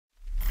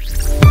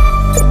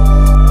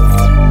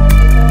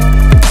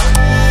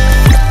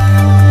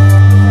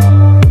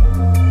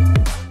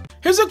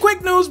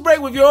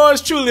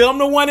yours truly. I'm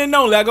the one and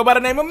only. I go by the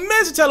name of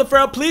Mr.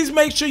 Taliaferro. Please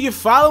make sure you're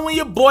following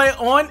your boy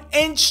on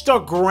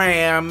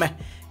Instagram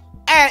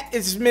at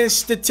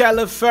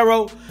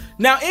itsmrtaliaferro.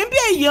 Now,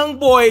 NBA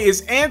Youngboy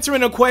is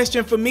answering a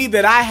question for me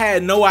that I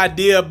had no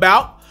idea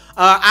about.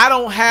 I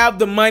don't have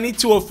the money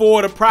to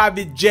afford a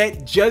private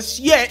jet just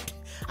yet.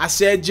 I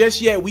said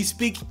just yet. We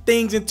speak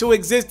things into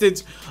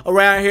existence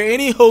around here.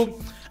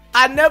 Anywho,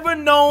 I never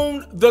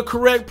known the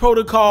correct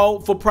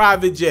protocol for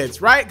private jets,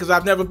 right? Because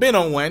I've never been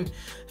on one.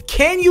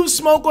 Can you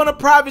smoke on a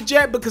private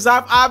jet? Because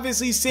I've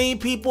obviously seen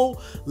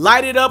people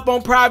light it up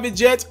on private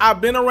jets.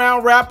 I've been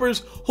around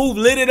rappers who've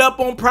lit it up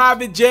on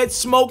private jets,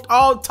 smoked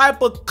all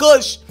type of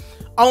kush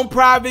on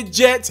private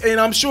jets, and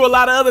I'm sure a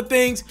lot of other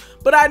things.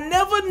 But I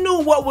never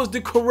knew what was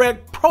the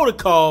correct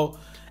protocol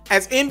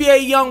as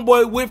NBA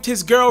Youngboy with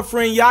his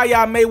girlfriend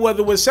Yaya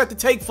Mayweather was set to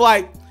take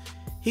flight.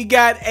 He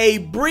got a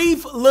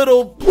brief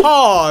little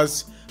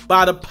pause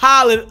by the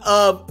pilot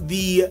of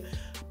the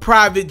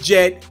private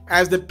jet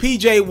as the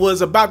PJ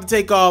was about to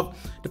take off.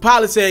 The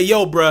pilot said,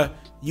 "Yo, bruh,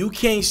 you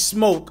can't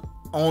smoke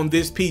on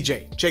this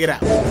PJ." Check it out.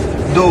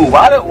 Dude,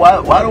 why the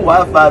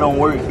Wi-Fi don't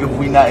work if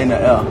we not in the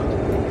air?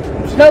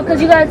 No,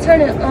 cause you gotta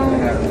turn it on.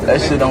 That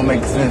shit don't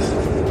make sense.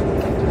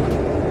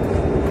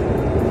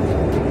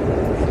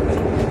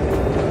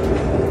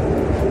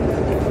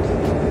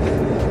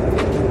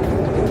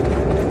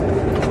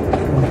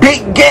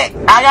 Big get,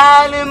 I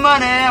got all the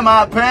money in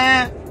my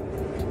pants.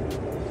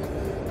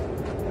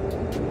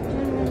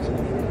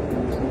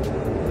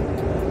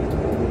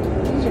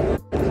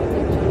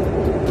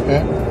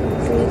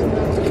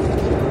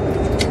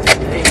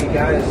 Hey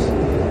guys,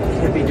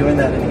 can't be doing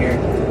that in here.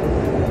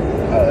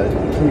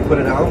 Can you put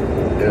it out?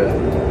 Yeah.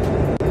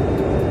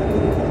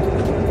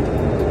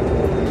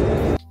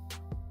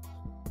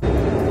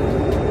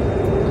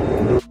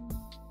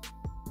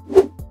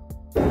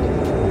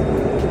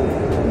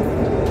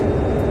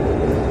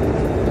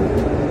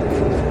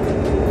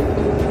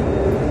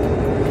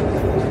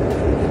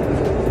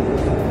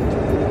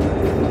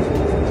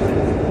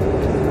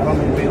 I don't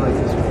mean to be like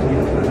this for you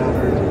to put it out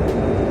or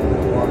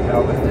walk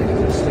out with it and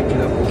just stick it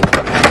up.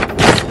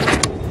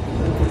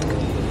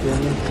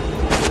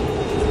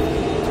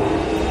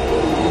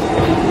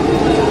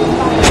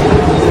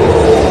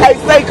 Hey,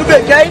 Slay, come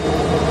here, Kay.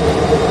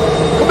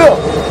 Come here.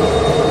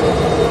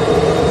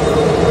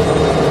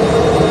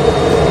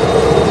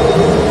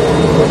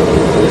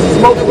 This is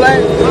smoking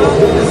plane?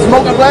 This is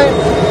smoking plane?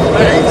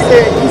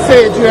 He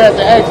said you had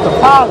to ask the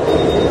pilot.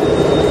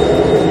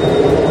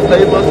 Say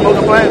you was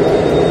smoking plane?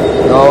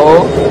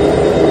 No.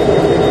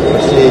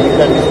 Well, shit, you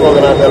can't be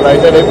smoking out there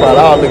like that. They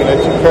probably all looking at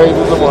you crazy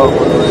as a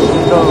motherfucker.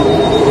 No.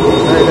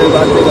 Hey, they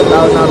about to take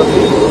 $1,000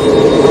 fee.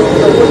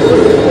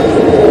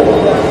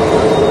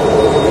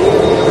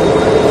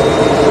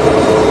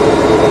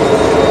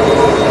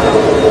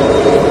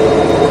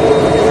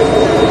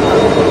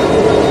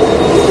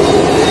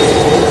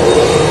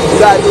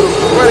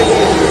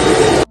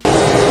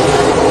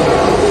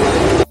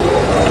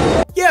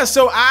 Yeah,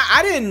 so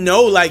I didn't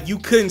know like you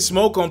couldn't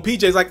smoke on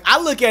PJs. Like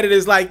I look at it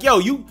as like, yo,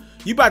 you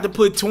about to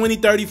put 20,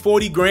 30,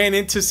 40 grand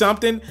into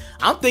something.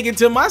 I'm thinking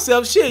to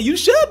myself, shit, you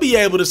should be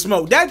able to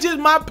smoke. That's just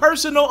my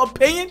personal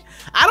opinion.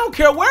 I don't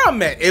care where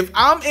I'm at. If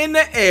I'm in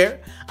the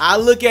air, I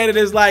look at it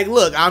as like,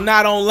 look, I'm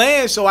not on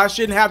land, so I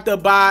shouldn't have to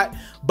abide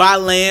by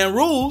land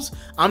rules.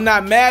 I'm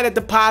not mad at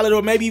the pilot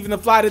or maybe even the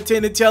flight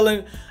attendant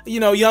telling, you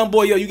know,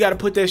 Youngboy, yo, you got to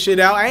put that shit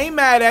out. I ain't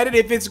mad at it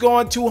if it's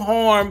going to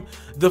harm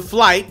the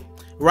flight,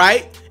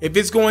 right? If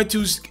it's going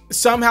to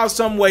somehow,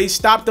 some way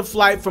stop the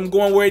flight from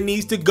going where it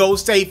needs to go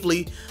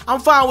safely, I'm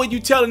fine with you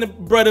telling the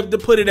brother to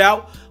put it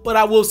out. But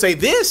I will say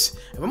this,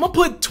 if I'm gonna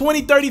put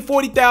 $20,000,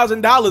 $30,000,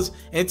 $40,000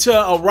 into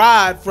a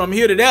ride from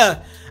here to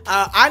there,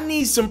 I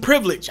need some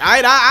privilege.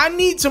 I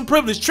need some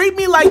privilege. Treat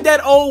me like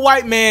that old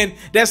white man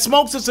that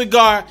smokes a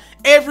cigar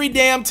every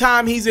damn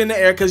time he's in the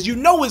air, because you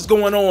know what's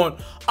going on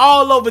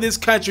all over this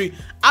country.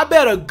 I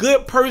bet a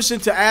good person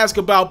to ask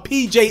about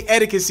PJ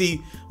etiquette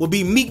would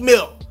be Meek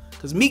Mill,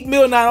 because Meek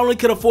Mill not only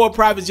could afford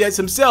private jets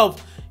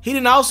himself, he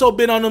done also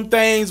been on them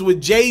things with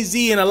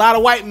Jay-Z and a lot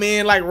of white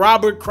men like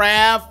Robert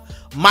Kraft,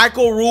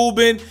 Michael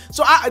Rubin.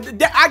 So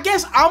I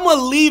guess I'm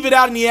gonna leave it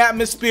out in the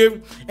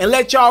atmosphere and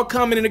let y'all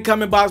comment in the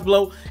comment box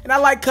below. And I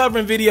like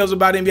covering videos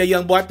about NBA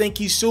Youngboy. I think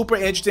he's super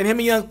interesting. Him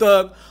and Young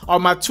Thug are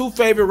my two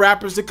favorite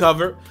rappers to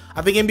cover.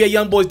 I think NBA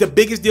Youngboy is the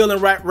biggest deal in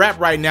rap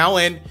right now,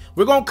 and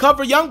we're gonna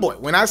cover Youngboy.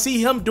 When I see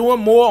him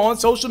doing more on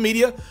social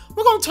media,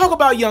 we're gonna talk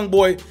about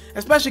Youngboy,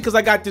 especially because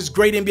I got this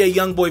great NBA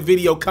Youngboy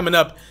video coming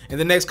up in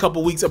the next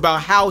couple weeks about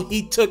how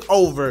he took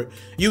over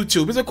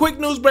YouTube. It's a quick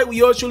news break with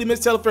yours truly,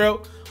 Mr.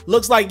 Taliaferro.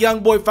 Looks like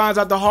Youngboy finds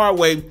out the hard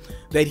way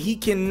that he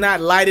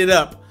cannot light it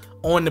up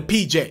on the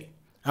PJ.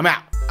 I'm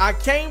out. I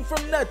came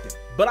from nothing,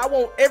 but I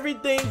want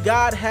everything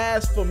God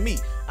has for me.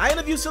 I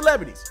interview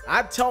celebrities.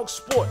 I talk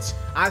sports.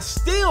 I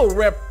still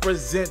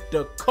represent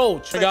the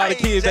culture. All the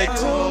kids, they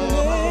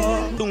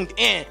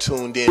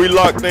tuned in. We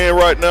locked in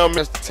right now,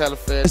 Mr.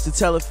 Taliaferro. Mr.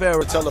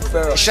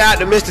 Taliaferro. Shout out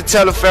to Mr.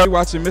 Taliaferro. You're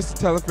watching Mr.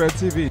 Taliaferro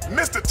TV.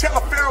 Mr.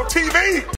 Taliaferro TV.